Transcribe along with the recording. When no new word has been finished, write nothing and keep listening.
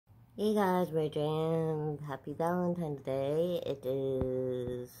Hey guys, Ray Jam. Happy Valentine's Day. It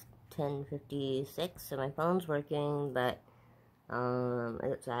is 10:56, so my phone's working, but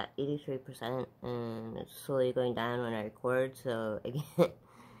it's at 83%, and it's slowly going down when I record. So again,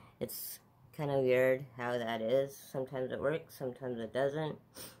 it's kind of weird how that is. Sometimes it works, sometimes it doesn't.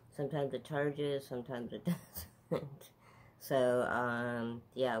 Sometimes it charges, sometimes it doesn't. So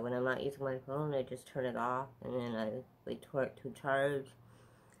yeah, when I'm not using my phone, I just turn it off, and then I wait for it to charge.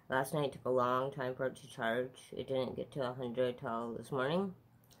 Last night took a long time for it to charge. It didn't get to 100 till this morning.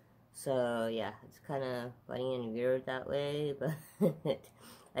 So yeah, it's kind of funny and weird that way, but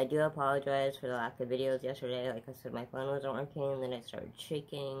I do apologize for the lack of videos yesterday. Like I said, my phone wasn't working, and then I started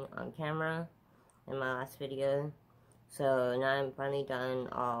shaking on camera in my last video. So now I'm finally done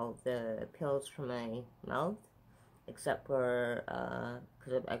all the pills for my mouth, except for,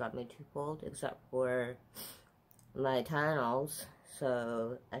 because I got my tooth pulled, except for my Tylenols.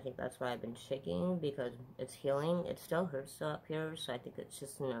 So I think that's why I've been shaking, because it's healing. It still hurts up here, so I think it's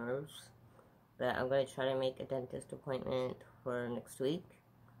just nerves. But I'm going to try to make a dentist appointment for next week.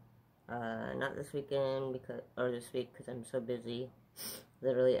 Not this weekend, or this week, because I'm so busy.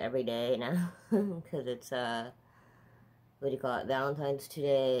 Literally every day now. Because it's, what do you call it, Valentine's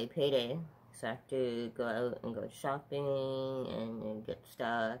today, payday. So I have to go out and go shopping and get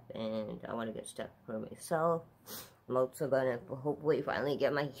stuff. And I want to get stuff for myself. I'm also gonna hopefully finally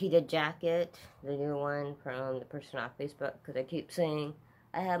get my heated jacket, the new one from the person off Facebook, because I keep saying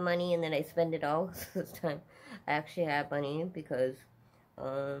I have money and then I spend it all. So this time I actually have money, because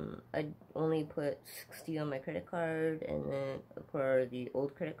I only put 60 on my credit card, and then for the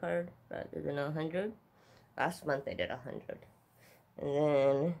old credit card rather than 100. Last month I did 100, and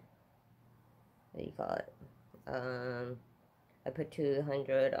then what do you call it? I put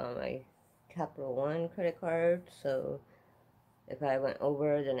 200 on my Capital One credit card, so if I went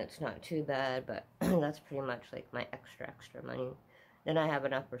over, then it's not too bad, but that's pretty much like my extra money. Then I have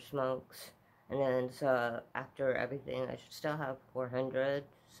enough for smokes, and then so after everything, I should still have 400,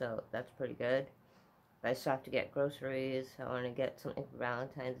 so that's pretty good. But I still have to get groceries. I want to get something for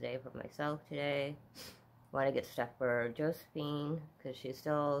Valentine's Day for myself today. I want to get stuff for Josephine, because she's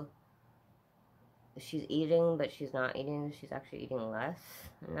eating, but she's not eating. She's actually eating less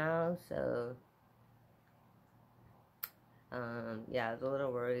now, so yeah, I was a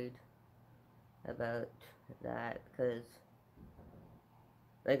little worried about that, because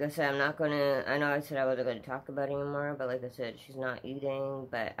like I said, I know I said I wasn't gonna talk about it anymore, but like I said, she's not eating,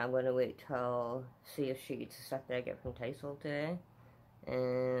 but I'm gonna wait till, see if she eats the stuff that I get from Tysol today,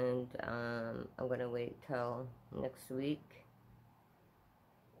 and I'm gonna wait till next week,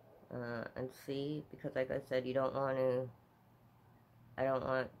 and see, because like I said, I don't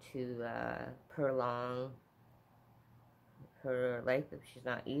want to prolong her life if she's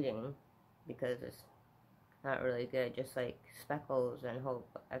not eating, because it's not really good. Just like Speckles and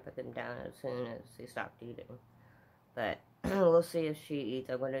Hope, I put them down as soon as they stopped eating. But we'll see if she eats.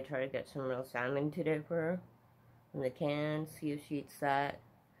 I'm going to try to get some real salmon today for her from the can, see if she eats that,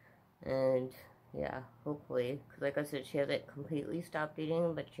 and yeah, hopefully, because like I said, she hasn't completely stopped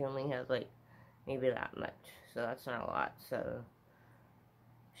eating, but she only has like maybe that much, so that's not a lot. So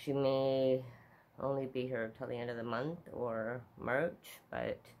she may only be here till the end of the month or March,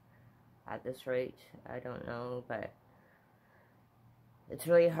 but at this rate, I don't know. But it's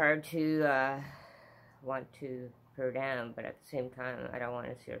really hard to want to put her down, but at the same time, I don't want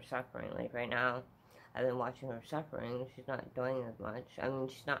to see her suffering. Like right now, I've been watching her suffering. She's not doing as much. I mean,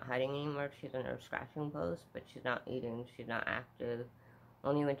 she's not hiding anymore. She's in her scratching post, but she's not eating. She's not active.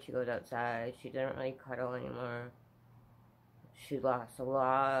 Only when she goes outside. She doesn't really cuddle anymore. She lost a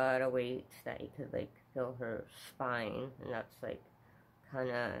lot of weight that you could like feel her spine, and that's like kind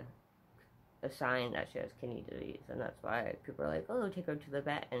of a sign that she has kidney disease. And that's why people are like, oh, take her to the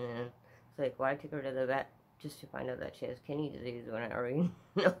vet, and then it's like, why take her to the vet just to find out that she has kidney disease when I already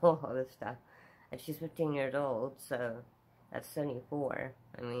know all this stuff? And she's 15 years old, so that's 74.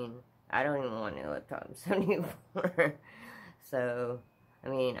 I mean, I don't even want to live till I'm 74. So I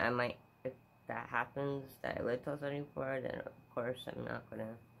mean, I might, if that happens, that I live till 74, then of course I'm not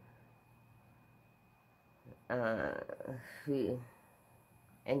gonna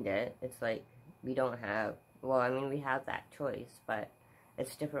end it. It's like, we don't have, well, I mean, we have that choice, but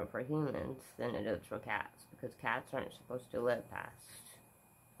it's different for humans than it is for cats, because cats aren't supposed to live past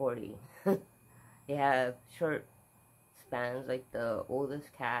 40. They have short spans. Like the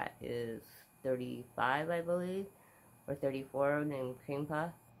oldest cat is 35, I believe, or 34, named Cream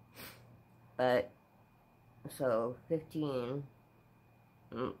Puff. But so 15,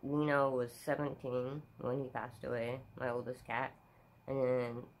 Nino was 17 when he passed away, my oldest cat, and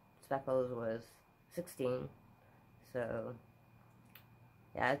then Speckles was 16. So,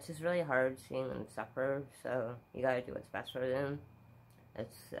 yeah, it's just really hard seeing them suffer, so you gotta do what's best for them.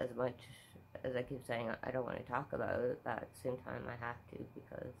 It's as much as I keep saying I don't want to talk about it, but at the same time I have to,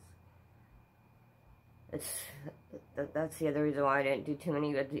 because that's the other reason why I didn't do too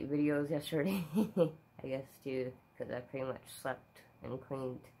many videos yesterday. I guess too, because I pretty much slept and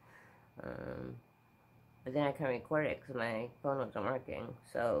cleaned. But then I couldn't record it because my phone wasn't working.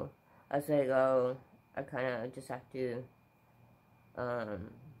 So as I go, I kind of just have to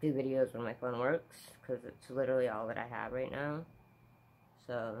do videos when my phone works, because it's literally all that I have right now.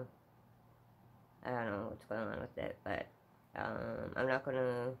 So I don't know what's going on with it, but I'm not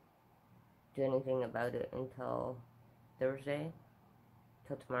gonna do anything about it until Thursday,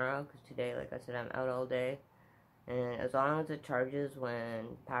 till tomorrow, because today, like I said, I'm out all day, and as long as it charges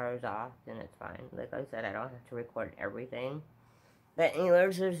when power's off, then it's fine. Like I said, I don't have to record everything. But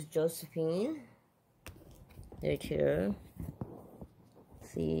anyways, there's Josephine. They're here.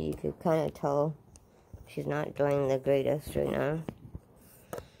 See, you can kind of tell she's not doing the greatest right now.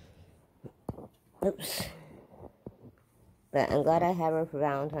 Oops. But I'm glad I have her for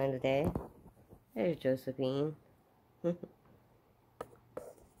Valentine's Day. There's Josephine.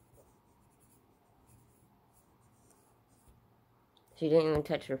 She didn't even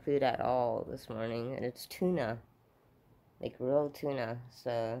touch her food at all this morning, and it's tuna. Like real tuna,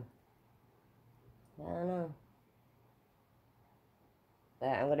 so I don't know. But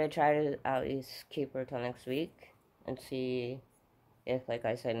I'm gonna try to at least keep her till next week and see if, like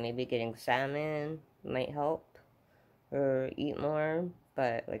I said, maybe getting salmon might help her eat more.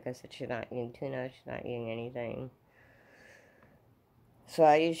 But like I said, she's not eating tuna, she's not eating anything. So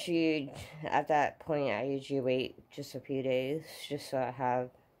I usually, at that point, I usually wait just a few days just so I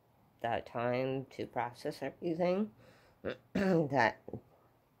have that time to process everything. That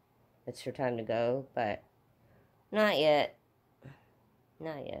it's her time to go, but not yet.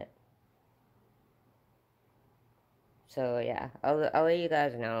 Not yet. So yeah, I'll let you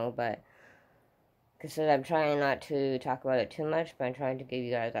guys know, but because I'm trying not to talk about it too much, but I'm trying to give you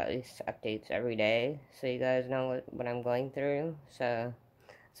guys at least updates every day, so you guys know what I'm going through. So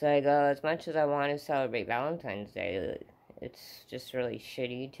I go, as much as I want to celebrate Valentine's Day, it's just really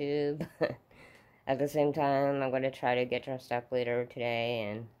shitty too, but at the same time, I'm going to try to get dressed up later today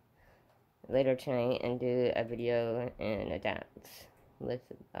and later tonight and do a video and a dance with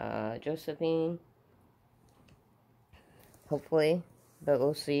Josephine, hopefully, but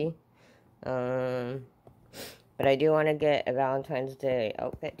we'll see. But I do want to get a Valentine's Day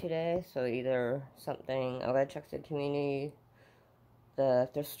outfit today, so either something, I'm going to check the community, the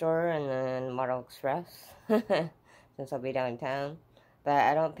thrift store, and then Model Express, since I'll be downtown. But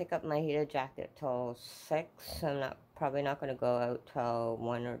I don't pick up my heated jacket till 6, so I'm probably not going to go out till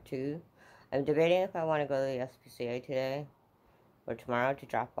 1 or 2. I'm debating if I want to go to the SPCA today or tomorrow to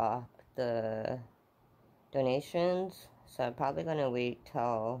drop off the donations, so I'm probably going to wait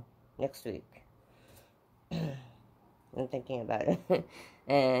till next week. I'm thinking about it.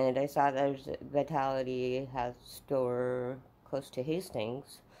 And I saw there's Vitality has a store close to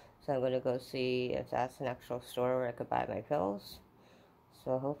Hastings, so I'm going to go see if that's an actual store where I could buy my pills.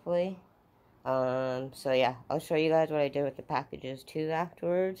 So hopefully. So yeah, I'll show you guys what I did with the packages too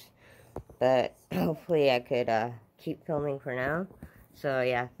afterwards. But hopefully I could keep filming for now. So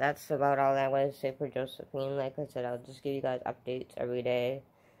yeah, that's about all I want to say for Josephine. Like I said, I'll just give you guys updates every day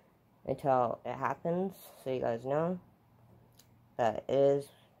until it happens, so you guys know. But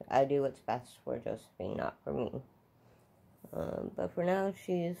I do what's best for Josephine, not for me. But for now,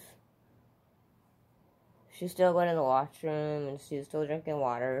 she's still going to the washroom, and she's still drinking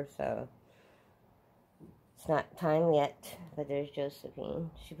water, so it's not time yet. But there's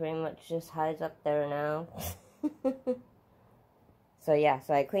Josephine. She pretty much just hides up there now. So yeah,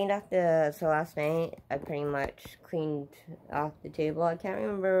 so I cleaned off so last night, I pretty much cleaned off the table. I can't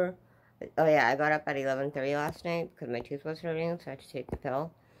remember. Oh yeah, I got up at 11:30 last night because my tooth was hurting, so I had to take the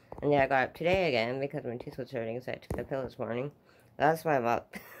pill. And then I got up today again because my tooth was hurting, so I took the pill this morning. That's why I'm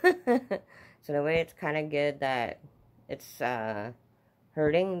up. So in a way, it's kind of good that it's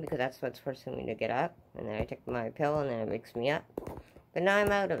hurting, because that's what's forcing me to get up. And then I take my pill, and then it wakes me up. But now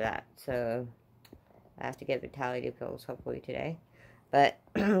I'm out of that, so I have to get Vitality pills hopefully today. But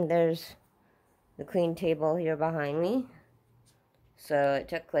there's the clean table here behind me. So it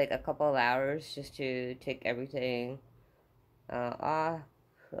took like a couple of hours just to take everything off.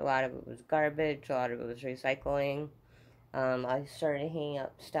 A lot of it was garbage, a lot of it was recycling. I started hanging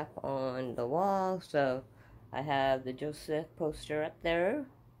up stuff on the wall, so I have the Joseph poster up there.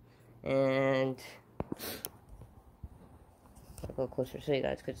 And go closer so you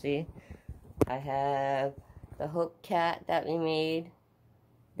guys could see. I have the Hope cat that we made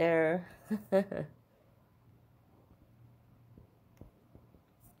there.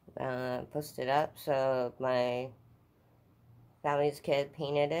 Posted up, so my family's kid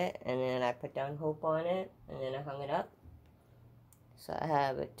painted it, and then I put down Hope on it, and then I hung it up. So I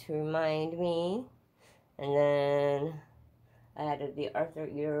have it to remind me, and then I added the Arthur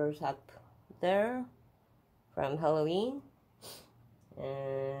ears up there from Halloween,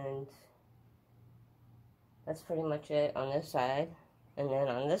 and that's pretty much it on this side. And then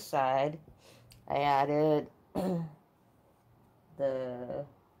on this side, I added the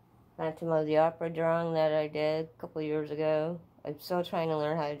Phantom of the Opera drawing that I did a couple years ago. I'm still trying to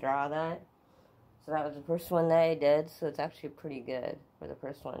learn how to draw that. So that was the first one that I did, so it's actually pretty good for the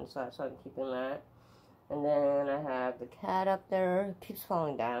first one, so that's why I'm keeping that. And then I have the cat up there. It keeps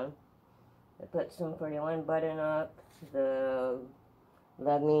falling down. I put some 41 button up, the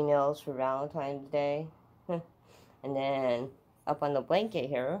Love Me nails for Valentine's Day. And then up on the blanket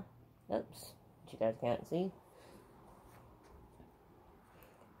here, oops, which you guys can't see,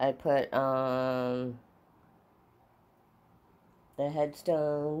 I put the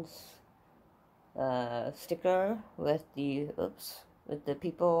headstones sticker with the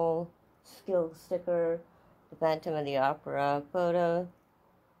people skill sticker, the Phantom of the Opera photo,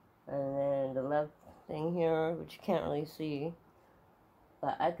 and then the love thing here, which you can't really see,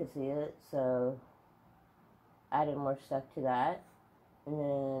 but I could see it, so I added more stuff to that. And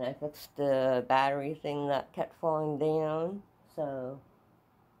then I fixed the battery thing that kept falling down, so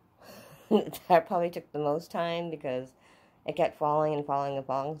that probably took the most time because it kept falling and falling and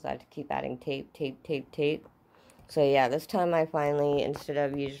falling, so I had to keep adding tape. So yeah, this time I finally, instead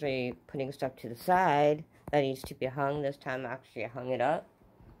of usually putting stuff to the side that needs to be hung, this time I actually hung it up.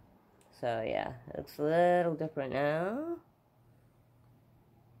 So yeah, it looks a little different now.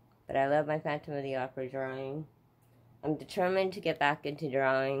 But I love my Phantom of the Opera drawing. I'm determined to get back into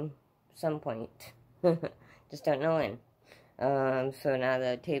drawing at some point. Just don't know when. So now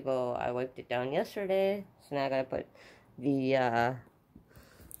the table, I wiped it down yesterday. So now I gotta put the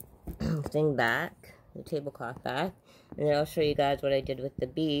thing back, the tablecloth back. And then I'll show you guys what I did with the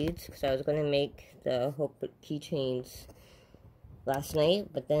beads, because I was going to make the Hope keychains last night,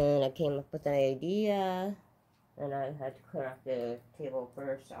 but then I came up with an idea, and I had to clear off the table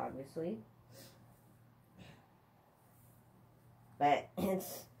first, obviously. But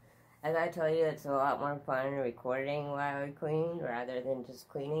it's, as I tell you, it's a lot more fun recording while I clean rather than just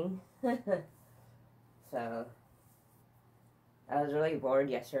cleaning. So I was really bored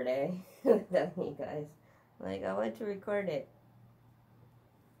yesterday with you guys. Like, I want to record it.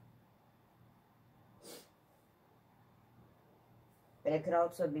 But it could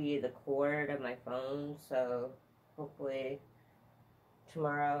also be the cord of my phone, so hopefully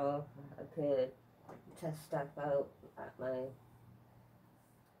tomorrow I could test stuff out at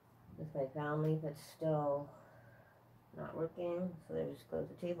with my family if it's still not working. So they just close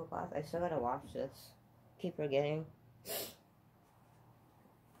the tablecloth. I still gotta wash this. Keep forgetting.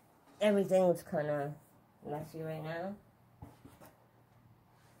 Everything's kind of messy right now.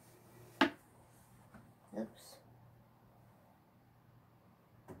 Oops.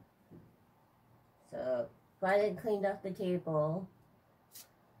 So, finally cleaned up the table.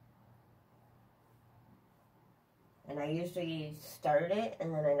 And I usually start it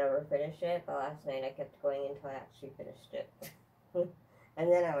and then I never finish it, but last night I kept going until I actually finished it.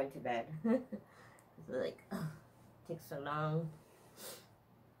 And then I went to bed. It's like, oh, it takes so long.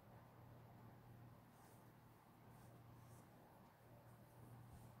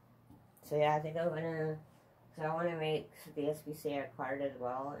 So yeah, I think I'm gonna, so I want to make the SPCA card as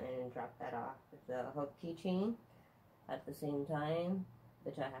well and drop that off with the Hope keychain at the same time,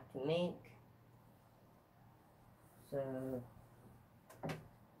 which I have to make. So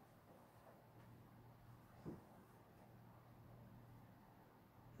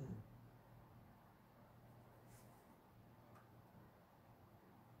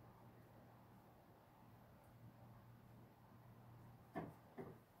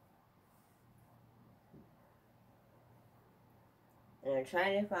and I'm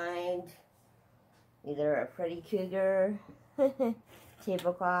trying to find either a Freddy Cougar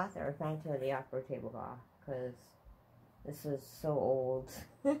tablecloth or a Phantom of the Opera tablecloth, because this is so old.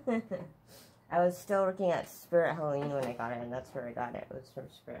 I was still working at Spirit Halloween when I got it, and that's where I got it. It was from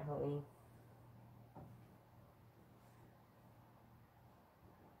Spirit Halloween.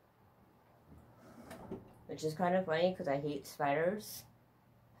 Which is kind of funny because I hate spiders.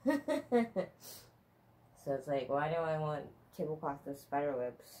 So it's like, why do I want tablecloth with spider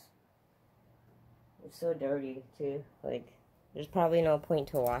webs? It's so dirty too. Like, there's probably no point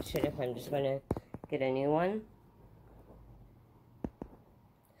to wash it if I'm just going to get a new one.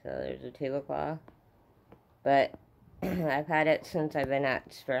 So there's a tablecloth. But I've had it since I've been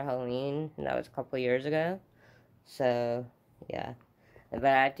at Spirit Halloween, and that was a couple years ago. So, yeah. But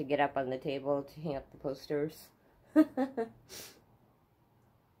I had to get up on the table to hang up the posters.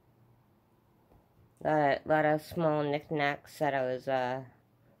 A lot of small knickknacks that I was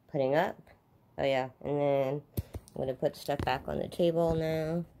putting up. Oh yeah, and then I'm going to put stuff back on the table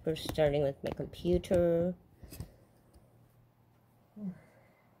now. First starting with my computer.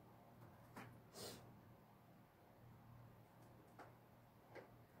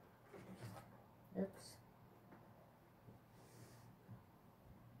 Oops.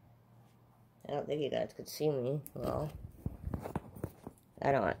 I don't think you guys could see me. Well,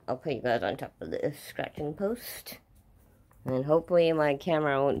 I'll put you guys on top of this scratching post. And hopefully my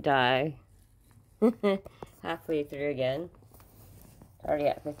camera won't die halfway through again. It's already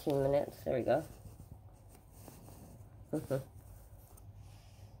at 15 minutes. There we go.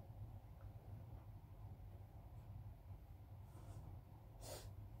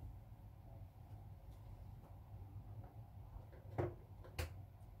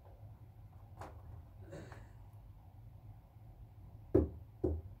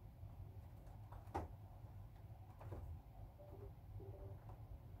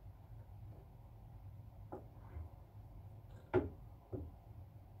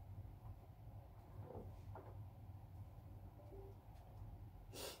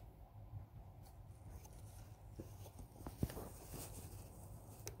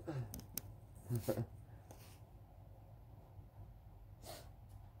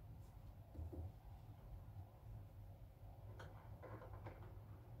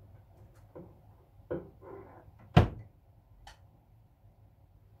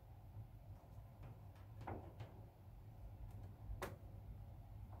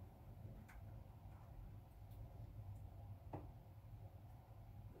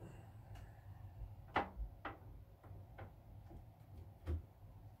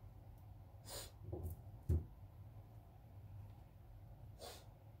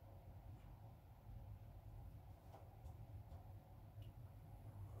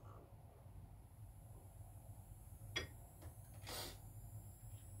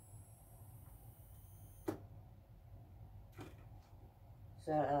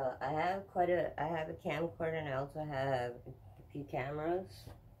 So I have a camcorder, and I also have a few cameras,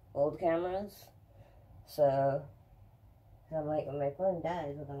 old cameras. So I'm like, when my phone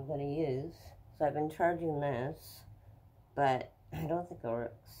dies, what I'm going to use. So I've been charging this, but I don't think it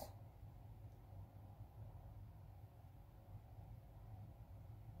works.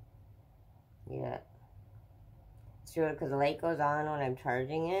 Yeah. It's true, because the light goes on when I'm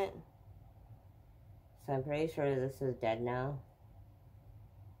charging it. So I'm pretty sure this is dead now.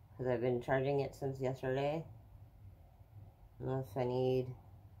 Because I've been charging it since yesterday. Unless I need...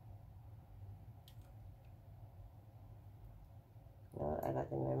 Oh, I got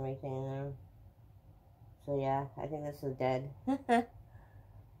the memory thing in there. So yeah, I think this is dead.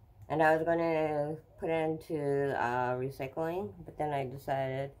 And I was going to put it into recycling, but then I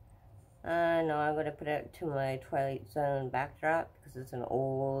decided, no, I'm going to put it to my Twilight Zone backdrop, because it's an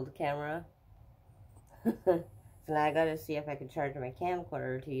old camera. So now I got to see if I can charge my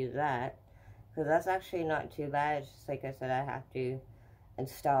camcorder to use that, because that's actually not too bad. It's just like I said, I have to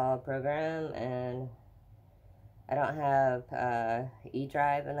install a program, and I don't have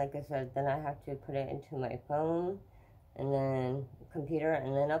e-drive, and like I said, then I have to put it into my phone, and then computer,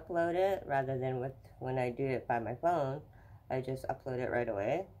 and then upload it, rather than when I do it by my phone, I just upload it right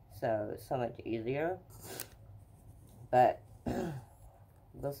away. So it's so much easier. But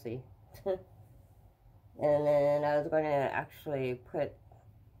we'll see. And then I was going to actually put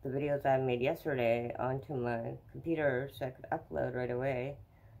the videos I made yesterday onto my computer so I could upload right away,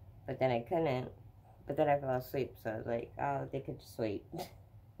 but then I couldn't. But then I fell asleep, so I was like, oh, they could just wait.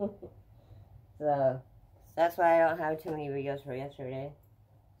 So that's why I don't have too many videos for yesterday.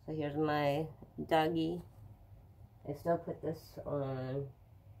 So here's my doggy. I still put this on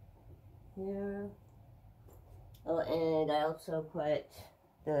here. Oh, and I also put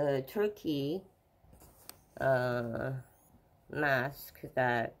the turkey mask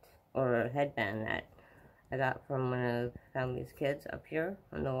or headband that I got from one of family's kids up here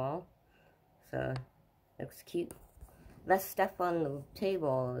on the wall. So, looks cute. Less stuff on the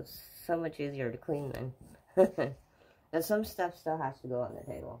table is so much easier to clean then. But some stuff still has to go on the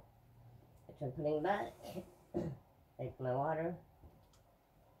table, which I'm putting back. Take my water.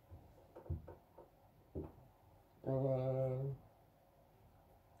 And then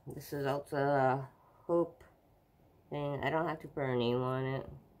this is also a Hope thing. I don't have to put a name on it,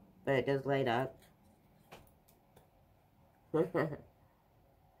 but it does light up. I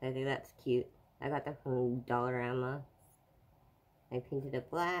think that's cute. I got that from Dollarama. I painted it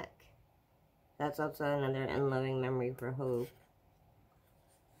black. That's also another unloving memory for Hope.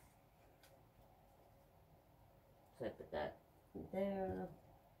 So I put that there.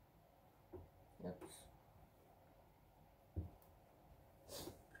 Oops.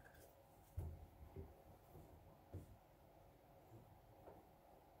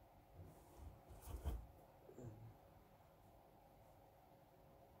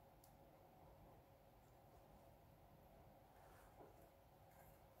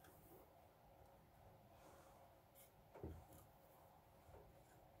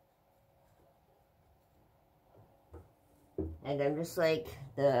 And I'm just like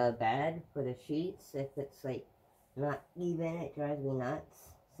the bed for the sheets. If it's like not even, it drives me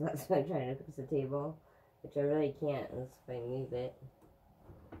nuts. So that's why I'm trying to fix the table, which I really can't unless if I move it.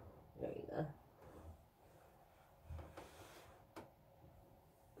 There you go.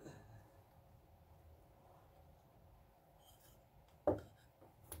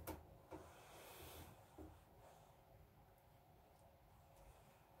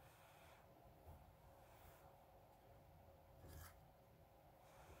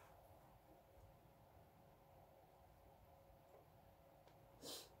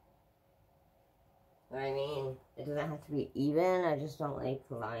 I mean, it doesn't have to be even. I just don't like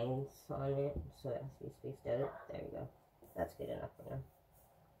lines on it, so it has to be spaced out. There you go. That's good enough for now.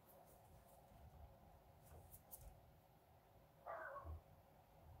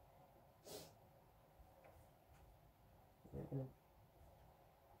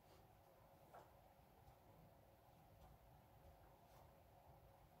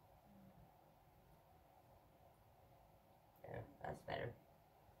 Yeah, that's better.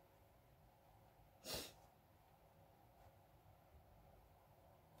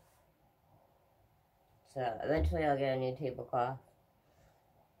 So eventually I'll get a new tablecloth.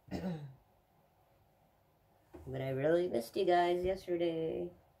 But I really missed you guys yesterday.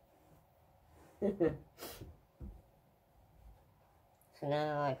 So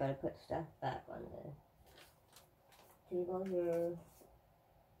now I gotta put stuff back on the table here.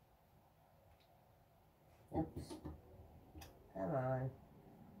 Oops. Come on.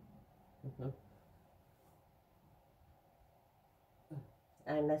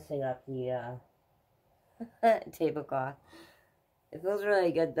 I'm messing up the tablecloth. It feels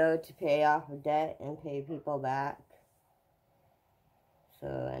really good though to pay off a debt and pay people back. So,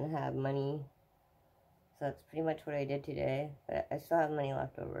 and have money. So that's pretty much what I did today. But I still have money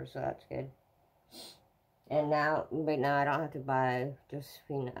left over, so that's good. And now, but now I don't have to buy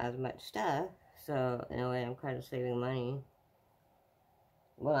Josephine as much stuff. So in a way I'm kind of saving money.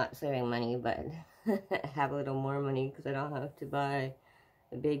 Well, not saving money, but have a little more money because I don't have to buy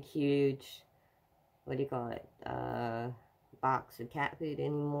a big, huge, what do you call it, box of cat food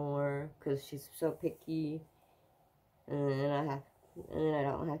anymore because she's so picky. And then I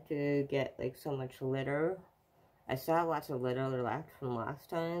don't have to get like so much litter. I still have lots of litter left from last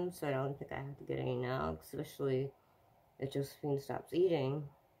time, so I don't think I have to get any now, especially if Josephine stops eating.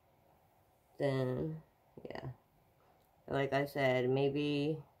 Then, yeah. Like I said,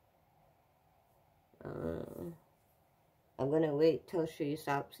 maybe I'm gonna wait till she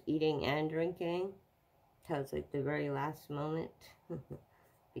stops eating and drinking till it's like the very last moment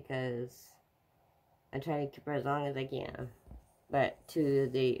because I try to keep her as long as I can, but to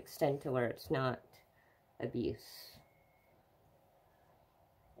the extent to where it's not abuse.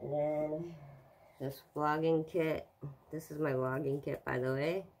 And then this vlogging kit. This is my vlogging kit, by the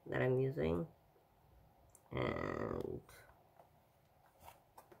way, that I'm using. And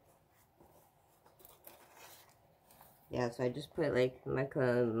yeah, so I just put like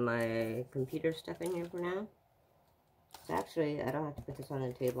my computer stuff in here for now. So actually, I don't have to put this on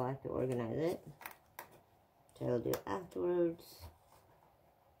the table. I have to organize it. So I'll do it afterwards.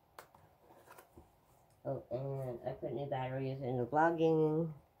 Oh, and I put new batteries in the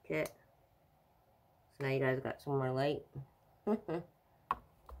vlogging kit. So now you guys got some more light.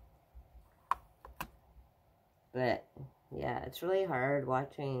 But yeah, it's really hard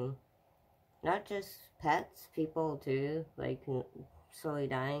watching not just pets, people too, like slowly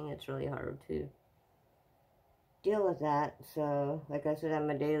dying. It's really hard to deal with that. So like I said, I'm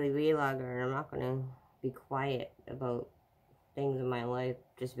a daily vlogger and I'm not gonna be quiet about things in my life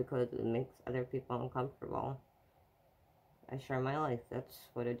just because it makes other people uncomfortable. I share my life. That's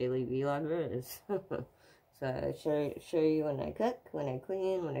what a daily vlogger is. So I show you when I cook, when I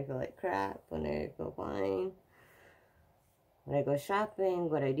clean, when I feel like crap, when I feel fine, when I go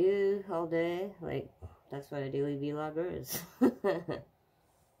shopping, what I do all day. Like that's what a daily vlogger is.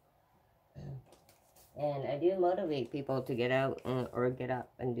 And I do motivate people to get out or get up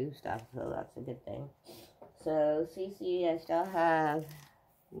and do stuff, so that's a good thing. So, Cece, I still have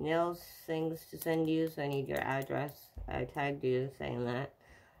nails things to send you, so I need your address. I tagged you saying that.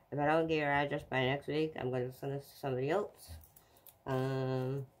 If I don't get your address by next week, I'm going to send this to somebody else.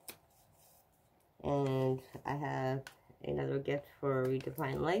 And I have another gift for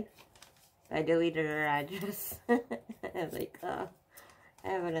Redefined Life. I deleted her address. I was like, oh, I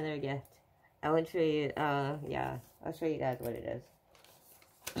have another gift. I will show you, yeah, I'll show you guys what it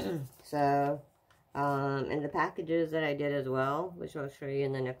is. So, in the packages that I did as well, which I'll show you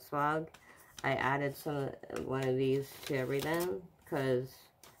in the next vlog, I added one of these to everything, because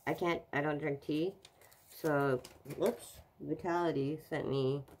I don't drink tea. So, whoops, Vitality sent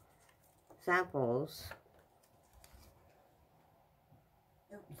me samples.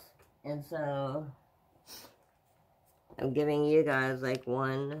 Oops. And so, I'm giving you guys like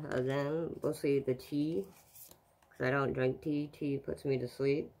one of them, mostly the tea, because I don't drink tea. Tea puts me to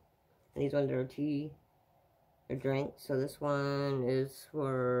sleep. And these ones are tea or drink. So this one is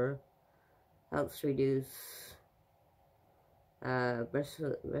for, helps reduce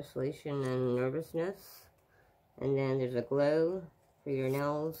resolution and nervousness. And then there's a glow for your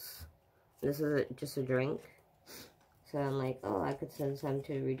nails. This is just a drink. So I'm like, oh, I could send some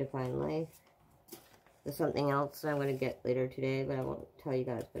to Redefine Life. There's something else I'm going to get later today, but I won't tell you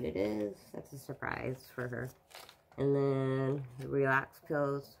guys what it is. That's a surprise for her. And then the relax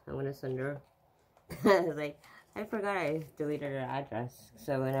pills, I'm going to send her. I was like, I forgot I deleted her address.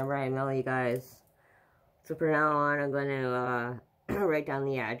 So whenever I mail you guys, so from now on, I'm going to write down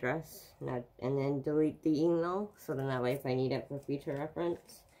the address and then delete the email. So then that way, if I need it for future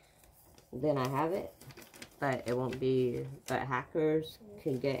reference, then I have it. But it won't be, but hackers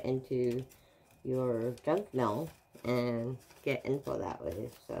can get into your junk mail and get info that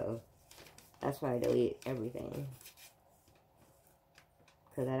way. So that's why I delete everything,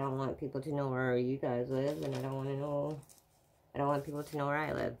 because I don't want people to know where you guys live, and I don't want people to know where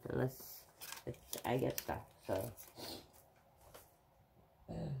I live unless I get stuff. So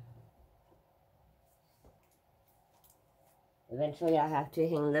eventually I have to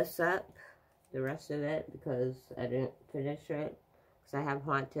hang this up, the rest of it, because I didn't finish it. I have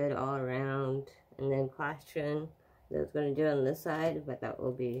Haunted all around, and then Question that I was going to do on this side, but that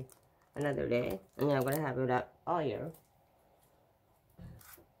will be another day. And then I'm going to have it up all year.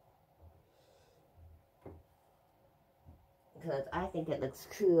 Because I think it looks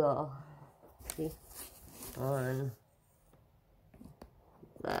cool. See? On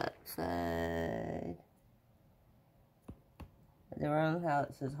that side. The room, how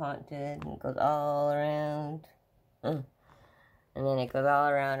it says Haunted, and it goes all around. And then it goes all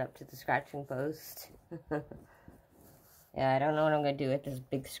around up to the scratching post. Yeah, I don't know what I'm going to do with this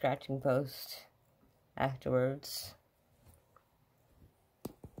big scratching post afterwards.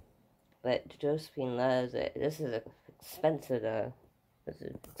 But Josephine loves it. This is expensive, though. This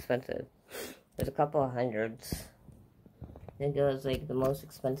is expensive. There's a couple of hundreds. I think it was like the most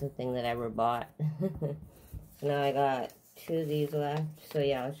expensive thing that I ever bought. So now I got 2 of these left. So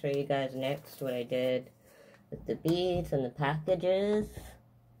yeah, I'll show you guys next what I did with the beads and the packages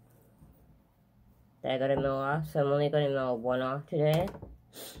that I gotta mail off. So I'm only gonna mail 1 off today,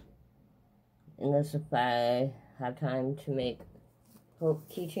 unless if I have time to make hope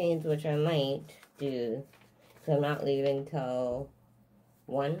keychains, which I might do. So I'm not leaving till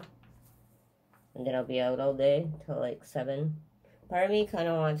 1, and then I'll be out all day till like 7. Part of me kind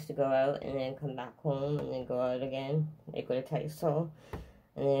of wants to go out and then come back home and then go out again, like go to Tyso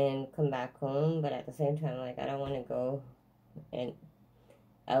and then come back home, but at the same time, like, I don't want to go and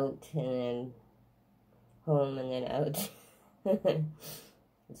out and then home and then out.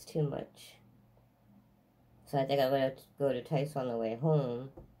 It's too much. So I think I'm going to go to Tyson on the way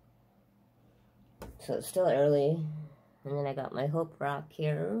home. So it's still early. And then I got my Hope Rock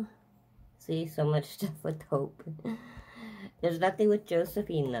here. See, so much stuff with Hope. There's nothing with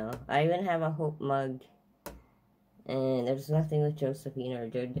Josephine, though. I even have a Hope mug. And there's nothing with Josephine or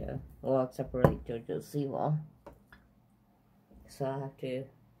JoJo. Well, except for like JoJo's seawall. So I'll have to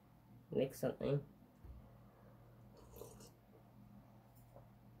make something.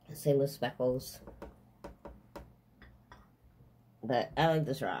 Same with Speckles. But I like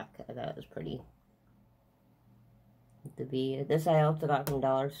this rock. I thought it was pretty. The bead. This I also got from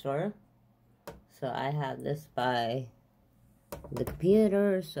Dollar Store. So I have this by the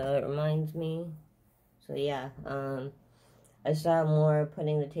computer, so it reminds me. So yeah, I still have more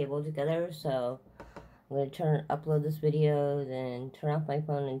putting the table together, so I'm going to upload this video, then turn off my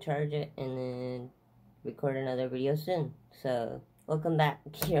phone and charge it, and then record another video soon. So, welcome back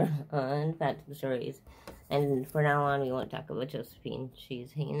here on Phantom Stories. And for now on, we won't talk about Josephine.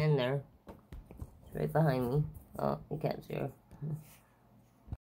 She's hanging in there. She's right behind me. Oh, you can't see her.